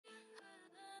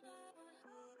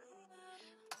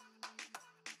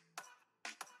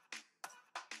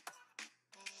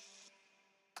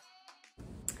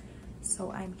So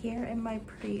I'm here in my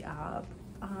pre-op.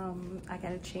 I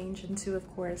gotta change into,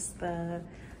 of course, the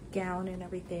gown and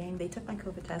everything. They took my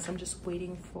COVID test. I'm just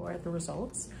waiting for the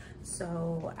results.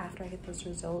 So after I get those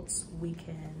results, we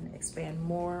can expand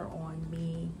more on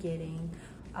me getting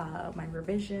my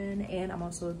revision, and I'm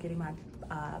also getting my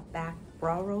back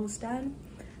bra rolls done.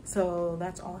 So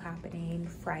that's all happening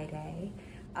Friday.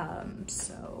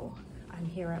 So I'm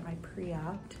here at my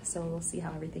pre-op, so we'll see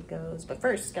how everything goes. But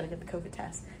first, gotta get the COVID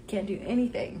test. Can't do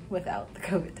anything without the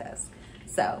COVID test.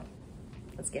 So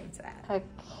let's get into that.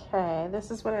 Okay, this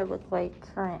is what I look like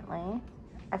currently.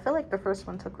 I feel like the first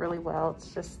one took really well.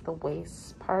 It's just the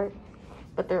waist part.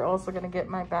 But they're also gonna get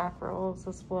my back rolls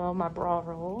as well, my bra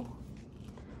roll.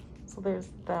 So there's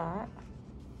that.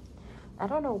 I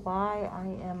don't know why I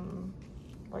am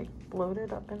like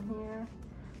bloated up in here,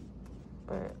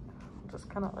 but I'll just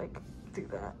kind of like do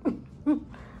that.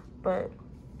 But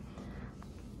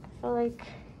I feel like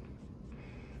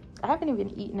I haven't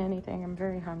even eaten anything. I'm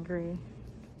very hungry,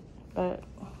 but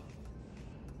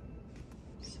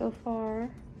so far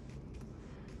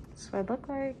that's what I look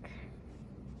like.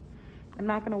 I'm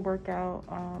not gonna work out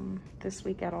this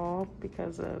week at all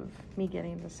because of me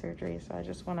getting the surgery, so I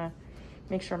just want to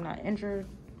make sure I'm not injured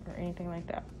or anything like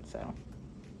that. So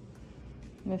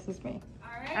this is me. All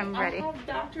right, I'm ready. I have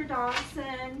Dr.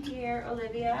 Dawson here.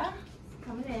 Olivia,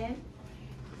 coming in.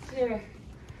 Here.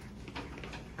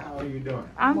 How are you doing?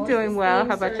 I'm doing well.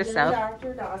 How about yourself?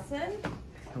 Dr. Dawson.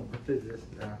 What is this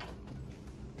now?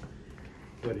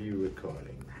 What are you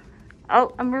recording?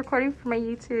 Oh, I'm recording for my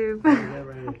YouTube. Is that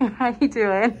right? How you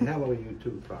doing? Hello,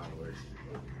 YouTube followers.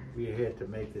 We are here to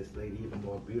make this lady even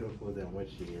more beautiful than what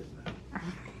she is now.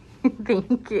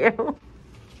 Thank you.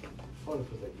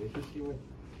 Did you see what?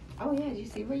 Oh yeah, did you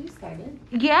see where you started?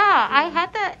 Yeah, I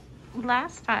had that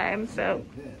last time. So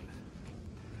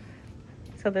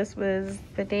this was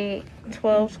the date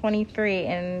 12/23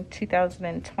 in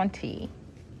 2020.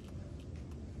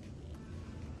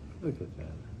 Look at that.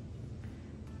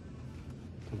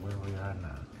 To where we are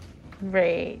now.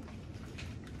 Right.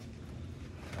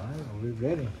 All right, well, we're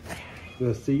ready.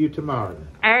 We'll see you tomorrow then.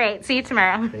 All right. See you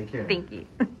tomorrow. Take care. Thank you.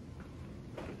 I'm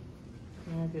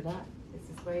gonna do that. This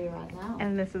is where you're at now.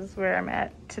 And this is where I'm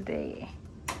at today.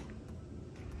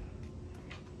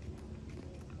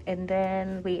 And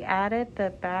then we added the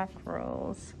back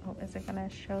rolls. Oh, is it gonna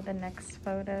show the next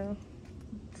photo?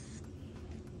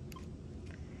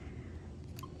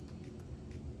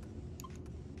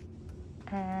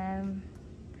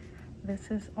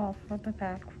 This is all for the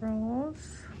back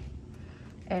rolls.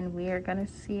 And we are gonna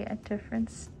see a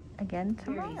difference again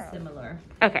tomorrow. Very similar.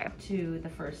 Okay. To the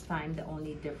first time. The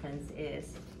only difference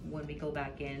is when we go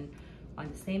back in on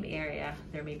the same area,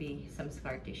 there may be some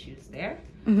scar tissues there.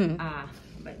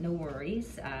 But no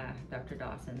worries. Dr.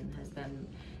 Dawson has done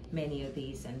many of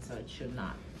these, and so it should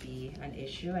not be an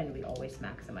issue, and we always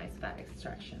maximize fat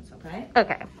extractions, okay?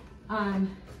 Okay.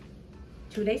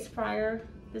 2 days prior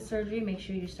the surgery, make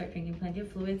sure you start drinking plenty of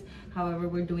fluids. However,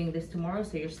 we're doing this tomorrow,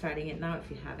 so you're starting it now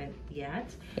if you haven't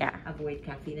yet. Yeah. Avoid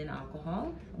caffeine and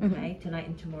alcohol, okay? Tonight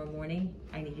and tomorrow morning,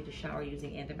 I need you to shower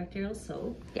using antibacterial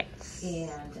soap. Yes.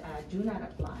 And do not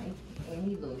apply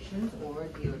any lotions or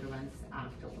deodorants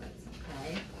afterwards,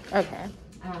 okay? Okay.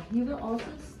 You will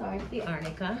also start the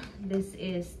arnica. This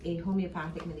is a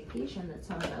homeopathic medication that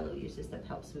Sono Bello uses that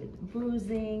helps with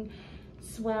bruising,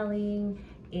 swelling,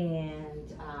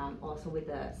 and also with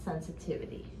the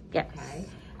sensitivity. Yes. Okay.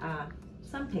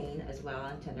 Some pain as well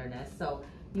and tenderness. So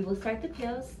you will start the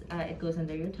pills. It goes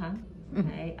under your tongue.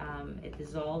 Okay. It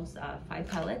dissolves 5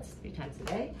 pellets 3 times a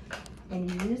day, and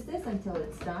you use this until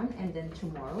it's done. And then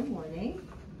tomorrow morning,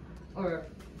 or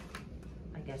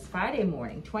I guess Friday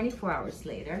morning, 24 hours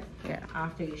later,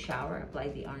 after you shower, apply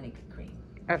the arnica cream.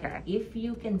 Okay. If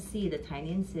you can see the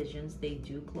tiny incisions, they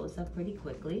do close up pretty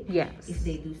quickly. Yes. If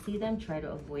they do see them, try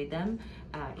to avoid them.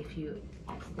 If you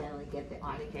accidentally get the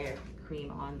arnica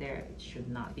cream on there, it should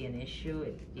not be an issue.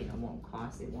 It won't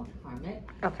cause, it won't harm it.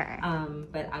 Okay.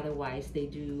 But otherwise, they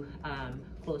do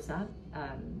close up.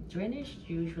 Drainage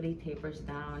usually tapers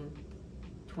down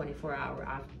 24-hour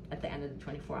at the end of the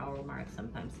 24-hour mark,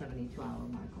 sometimes 72-hour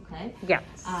mark. Okay. Yes.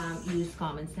 Use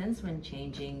common sense when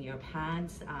changing your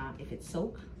pads. If it's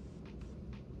soaked,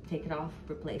 take it off,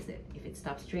 replace it. If it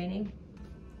stops draining,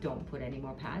 don't put any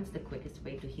more pads. The quickest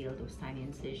way to heal those tiny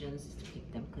incisions is to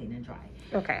keep them clean and dry.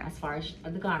 Okay. As far as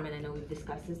the garment, I know we've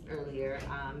discussed this earlier.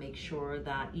 Make sure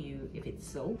that if it's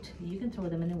soaked, you can throw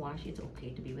them in the wash. It's okay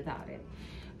to be without it.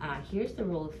 Here's the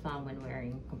rule of thumb when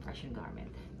wearing compression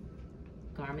garment.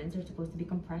 Garments are supposed to be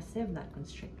compressive, not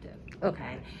constrictive.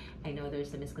 Okay. I know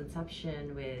there's a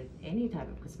misconception with any type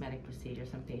of cosmetic procedure.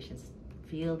 Some patients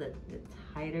feel that the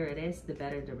tighter it is, the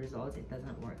better the results. It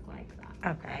doesn't work like that.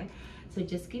 Okay. So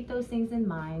just keep those things in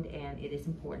mind, and it is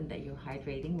important that you're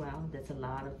hydrating well. There's a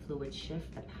lot of fluid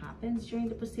shift that happens during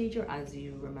the procedure, as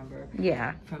you remember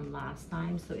from last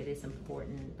time. So it is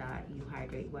important that you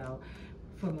hydrate well.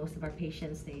 For most of our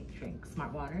patients, they drink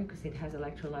smart water because it has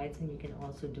electrolytes, and you can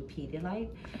also do Pedialyte.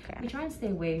 We try and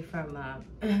stay away from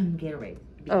Gatorade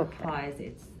because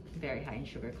it's very high in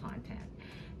sugar content.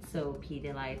 So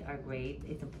Pedialyte are great.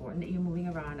 It's important that you're moving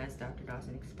around, as Dr.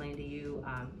 Dawson explained to you.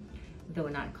 Though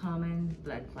not common,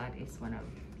 blood clot is one of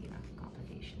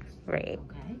complications. Right.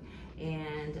 Okay.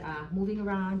 And moving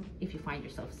around, if you find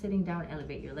yourself sitting down,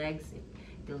 elevate your legs.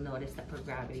 You'll notice that for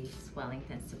gravity, swelling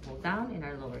tends to pull down in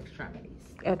our lower extremities.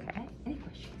 Okay. Any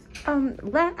questions?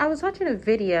 I was watching a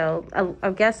video,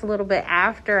 I guess a little bit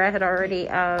after I had already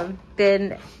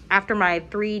been, after my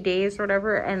 3 days or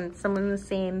whatever, and someone was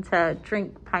saying to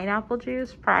drink pineapple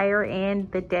juice prior and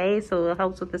the day, so it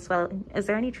helps with the swelling. Is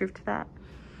there any truth to that?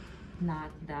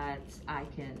 Not that I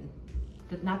can,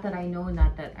 not that I know,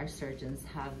 not that our surgeons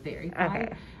have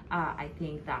verified. I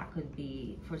think that could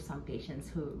be for some patients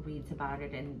who reads about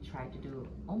it and try to do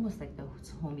almost like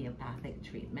those homeopathic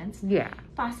treatments.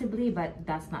 Possibly, but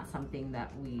that's not something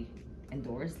that we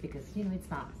endorse because, it's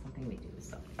not something we do.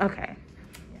 So.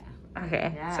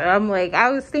 So I'm like,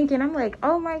 I was thinking, I'm like,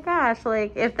 oh my gosh,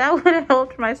 like if that would have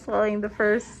helped my swelling the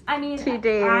first 2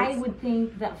 days. I would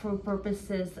think that for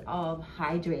purposes of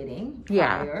hydrating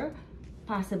prior,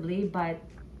 possibly, but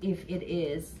if it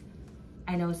is,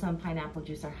 I know some pineapple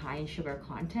juice are high in sugar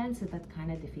content, so that kind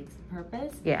of defeats the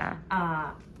purpose.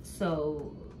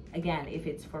 So again, if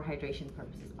it's for hydration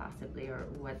purposes possibly, or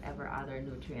whatever other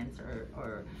nutrients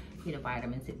or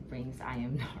vitamins it brings, I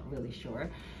am not really sure.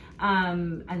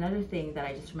 Another thing that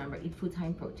I just remember, eat foods high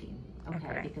in protein,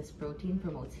 because protein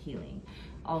promotes healing.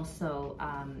 Also,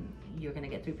 you're gonna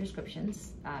get 3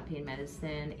 prescriptions, pain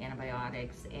medicine,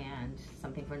 antibiotics, and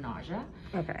something for nausea.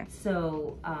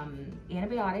 So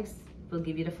antibiotics will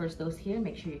give you the first dose here.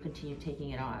 Make sure you continue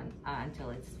taking it on until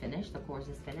it's finished, the course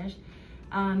is finished.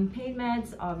 Pain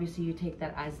meds, obviously you take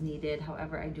that as needed.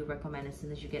 However, I do recommend as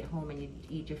soon as you get home and you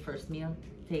eat your first meal,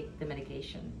 take the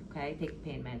medication, take the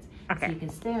pain meds. So you can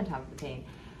stay on top of the pain.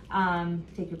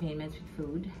 Take your pain meds with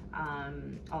food.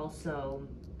 Also,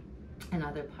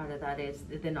 another part of that is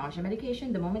the nausea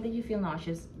medication. The moment that you feel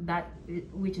nauseous,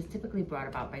 which is typically brought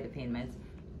about by the pain meds,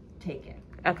 take it.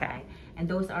 And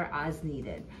those are as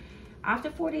needed.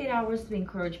 After 48 hours, we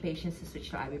encourage patients to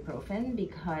switch to ibuprofen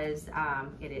because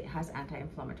it has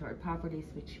anti-inflammatory properties,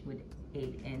 which would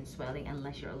aid in swelling,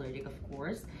 unless you're allergic, of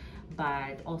course,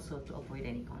 but also to avoid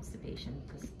any constipation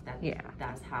because that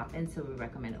does happen. So we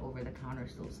recommend over-the-counter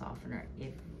stool softener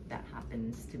if that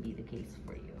happens to be the case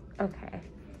for you.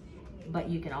 But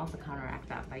you can also counteract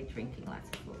that by drinking lots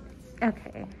of fluids.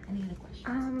 Any other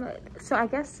questions? So I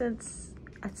guess since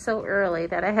it's so early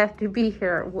that I have to be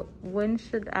here, when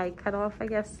should I cut off, I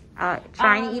guess?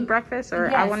 Trying to eat breakfast,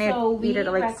 or I want to eat it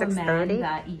at like 6:30? We recommend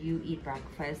that you eat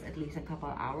breakfast at least a couple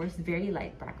of hours. Very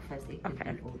light breakfast. It could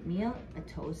be oatmeal, a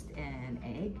toast, and an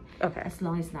egg. As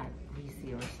long as it's not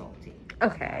greasy or salty.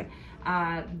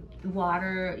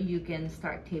 Water, you can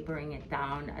start tapering it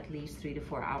down at least 3 to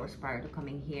 4 hours prior to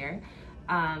coming here.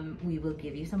 We will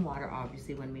give you some water,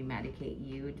 obviously, when we medicate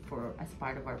you as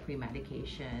part of our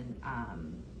pre-medication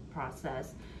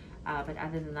process. But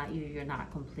other than that, you're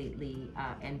not completely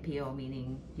NPO,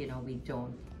 meaning, we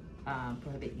don't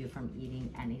prohibit you from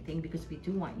eating anything because we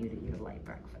do want you to eat a light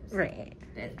breakfast.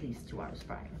 At least 2 hours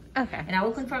prior. And I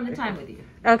will confirm the time with you.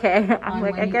 I'm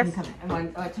like, I guess.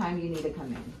 And what time you need to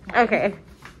come in.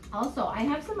 Also, I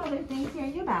have some other things here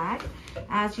in your bag.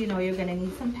 As you know, you're going to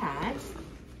need some pads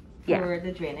for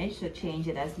the drainage, so change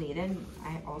it as needed.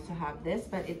 I also have this,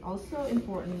 but it's also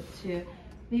important to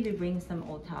maybe bring some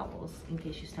old towels in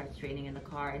case you start draining in the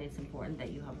car, and it's important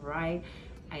that you have a ride.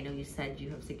 I know you said you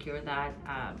have secured that.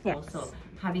 Also,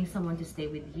 having someone to stay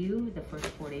with you the first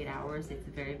 48 hours, it's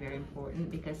very, very important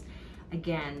because,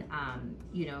 again,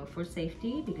 for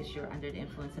safety, because you're under the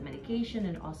influence of medication,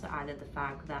 and also added the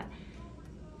fact that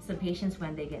some patients,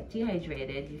 when they get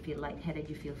dehydrated, you feel lightheaded,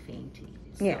 you feel fainty.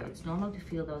 So it's normal to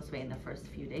feel those way in the first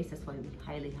few days. That's why we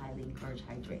highly, highly encourage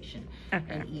hydration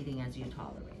and eating as you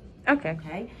tolerate.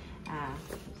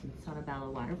 Some Sono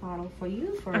Bello water bottle for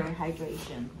you for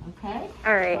hydration.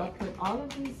 I'll put all of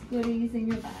these goodies in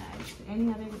your bag.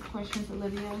 Any other questions,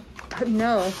 Olivia?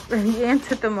 No, you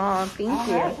answered them all. Thank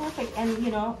you. Perfect. And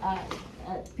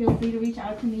feel free to reach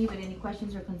out to me with any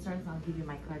questions or concerns. I'll give you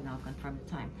my card and I'll confirm the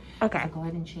time. Okay. So go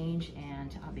ahead and change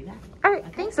and I'll be back. All right,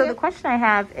 Okay. thanks. So the question I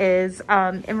have is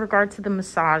in regard to the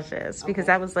massages, because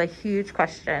that was a huge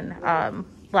question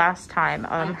last time,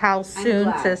 how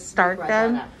soon to start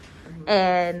them,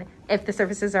 and if the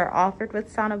services are offered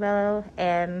with Sono Bello,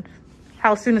 and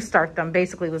how soon to start them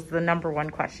basically was the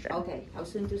 #1 question. Okay, how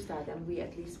soon to start them? We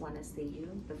at least want to see you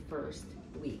the first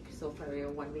week. So for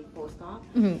your 1 week post-op,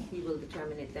 we will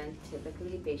determine it then.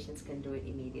 Typically, patients can do it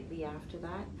immediately after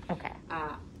that. Okay.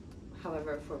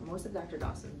 However, for most of Dr.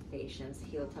 Dawson's patients,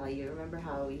 he'll tell you, remember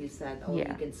how you said, oh, you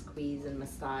can squeeze and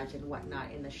massage and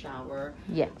whatnot in the shower?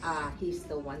 Yes. He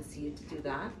still wants you to do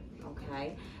that,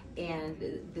 okay? And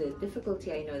the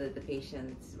difficulty I know that the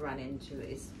patients run into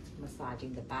is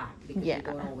massaging the back, because you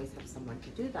don't always have someone to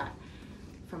do that.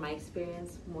 From my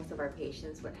experience, most of our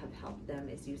patients, what have helped them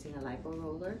is using a Lipo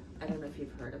roller. I don't know if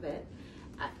you've heard of it.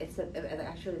 It's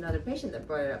actually another patient that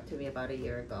brought it up to me about a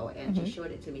year ago, and she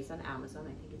showed it to me. It's on Amazon.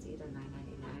 I think it's either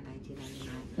 $9.99, $19.99.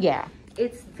 Yeah.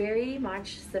 It's very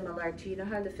much similar to, you know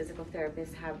how the physical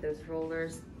therapists have those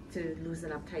rollers to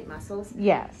loosen up tight muscles?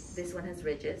 Yes. This one has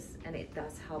ridges, and it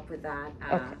does help with that.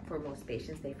 For most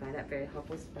patients, they find that very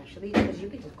helpful, especially because you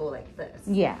can just go like this.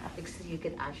 Yeah. So you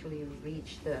can actually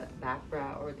reach the back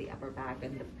brow or the upper back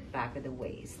and the back of the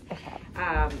waist. Okay.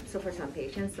 So for some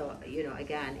patients, so, you know,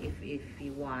 again, if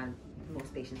you want,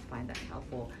 most patients find that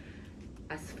helpful.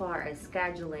 As far as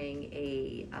scheduling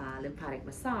a lymphatic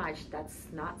massage, that's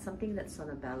not something that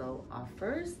Sono Bello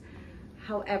offers.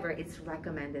 However, it's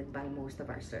recommended by most of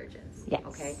our surgeons. Yes.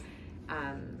 Okay.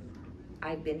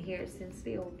 I've been here since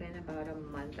we opened, about a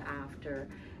month after,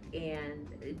 and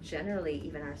generally,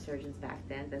 even our surgeons back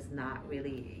then does not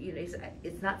really, you know,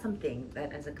 it's not something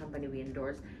that as a company we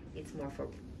endorse. It's more for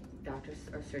doctors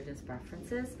or surgeons'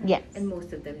 preferences. Yes. And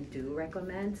most of them do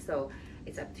recommend. So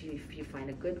it's up to you if you find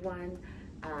a good one.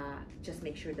 Just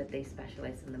make sure that they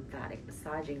specialize in lymphatic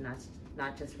massaging,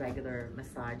 not just regular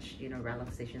massage, you know,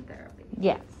 relaxation therapy.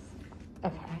 Yes.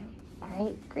 Okay. All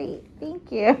right, great.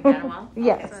 Thank you. Got them all?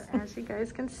 Yes. Okay. So as you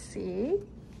guys can see,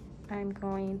 I'm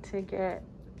going to get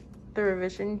the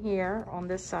revision here on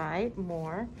this side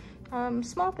more.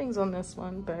 Small things on this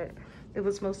one, but it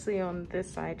was mostly on this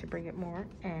side to bring it more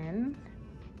in,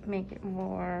 make it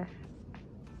more,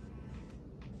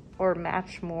 or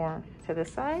match more to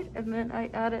this side. And then I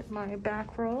added my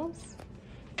back rolls.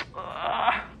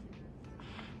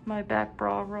 My back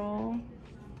bra roll.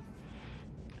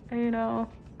 And, you know,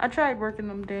 I tried working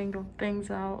them dang things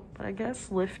out, but I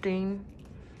guess lifting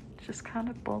just kind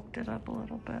of bulked it up a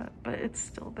little bit, but it's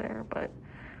still there. But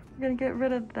I'm gonna get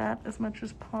rid of that as much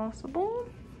as possible.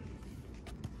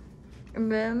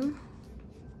 And then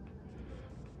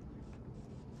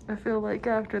I feel like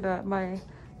after that, my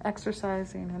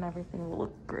exercising and everything will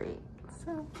look great.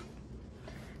 So,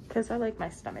 because I like my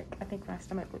stomach. I think my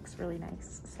stomach looks really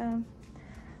nice. So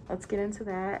let's get into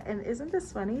that. And isn't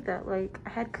this funny that, like, I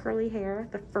had curly hair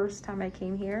the first time I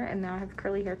came here, and now I have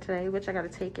curly hair today, which I got to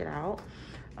take it out.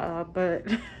 But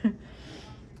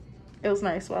it was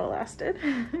nice while it lasted.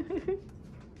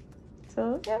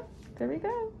 So yeah, there we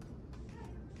go.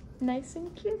 Nice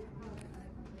and cute.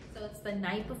 So it's the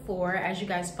night before. As you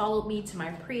guys followed me to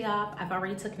my pre-op, I've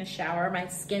already taken a shower. My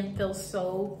skin feels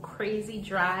so crazy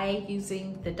dry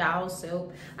using the Dow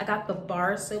soap. I got the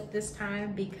bar soap this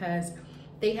time because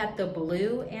they had the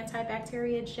blue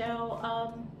antibacterial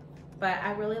gel, but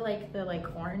I really like the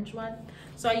orange one.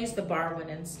 So I used the bar one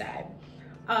instead.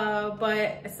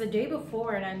 But it's the day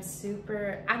before and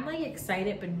I'm like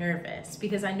excited but nervous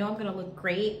because I know I'm gonna look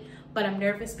great, but I'm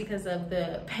nervous because of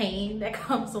the pain that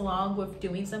comes along with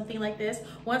doing something like this.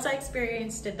 Once I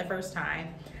experienced it the first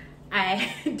time,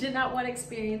 I did not want to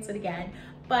experience it again,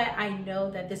 but I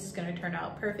know that this is gonna turn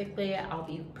out perfectly. I'll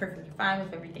be perfectly fine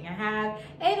with everything I have.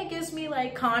 And it gives me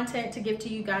like content to give to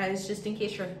you guys just in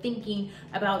case you're thinking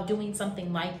about doing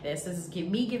something like this. This is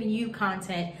me giving you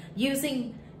content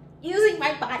using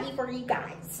my body for you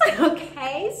guys.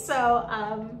 Okay,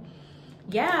 so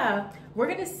yeah, we're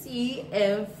gonna see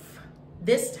if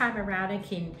this time around I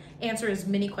can answer as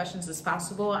many questions as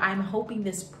possible. I'm hoping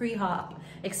this pre-op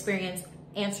experience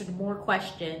answered more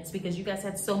questions because you guys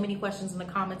had so many questions in the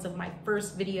comments of my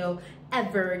first video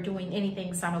ever doing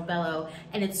anything Sono Bello,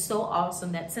 and it's so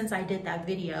awesome that since I did that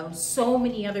video, so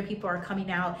many other people are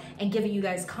coming out and giving you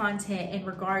guys content in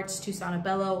regards to Sono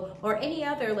Bello or any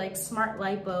other like smart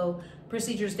lipo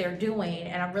procedures they're doing,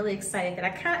 and I'm really excited that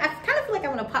I kind of feel like I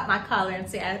want to pop my collar and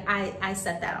say I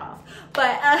set that off.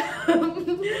 But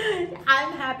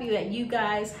I'm happy that you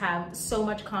guys have so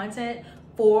much content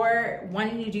for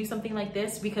wanting to do something like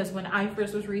this, because when I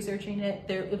first was researching it,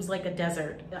 it was like a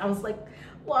desert. I was like,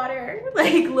 water,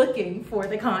 like looking for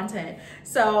the content.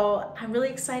 So I'm really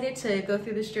excited to go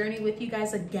through this journey with you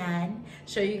guys again,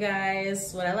 show you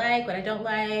guys what I like, what I don't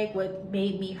like, what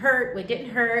made me hurt, what didn't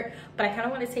hurt, but I kind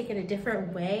of want to take it a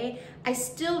different way. I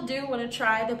still do want to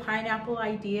try the pineapple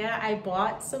idea. I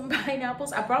bought some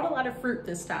pineapples. I brought a lot of fruit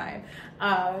this time,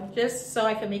 just so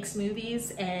I can make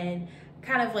smoothies and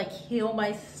kind of like heal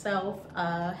myself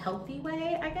a healthy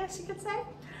way, I guess you could say.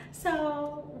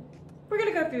 So we're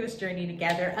gonna go through this journey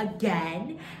together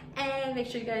again, and make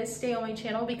sure you guys stay on my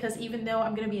channel, because even though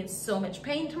I'm gonna be in so much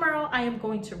pain tomorrow, I am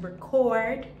going to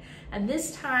record. And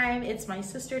this time it's my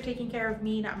sister taking care of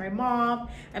me, not my mom.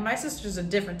 And my sister's a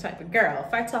different type of girl.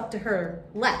 If I talk to her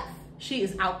left, she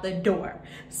is out the door.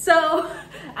 So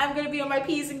I'm gonna be on my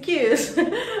P's and Q's.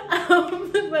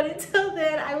 But until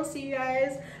then, I will see you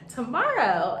guys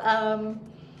tomorrow.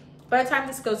 By the time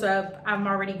this goes up, I'm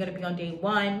already gonna be on day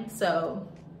 1, so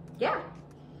yeah.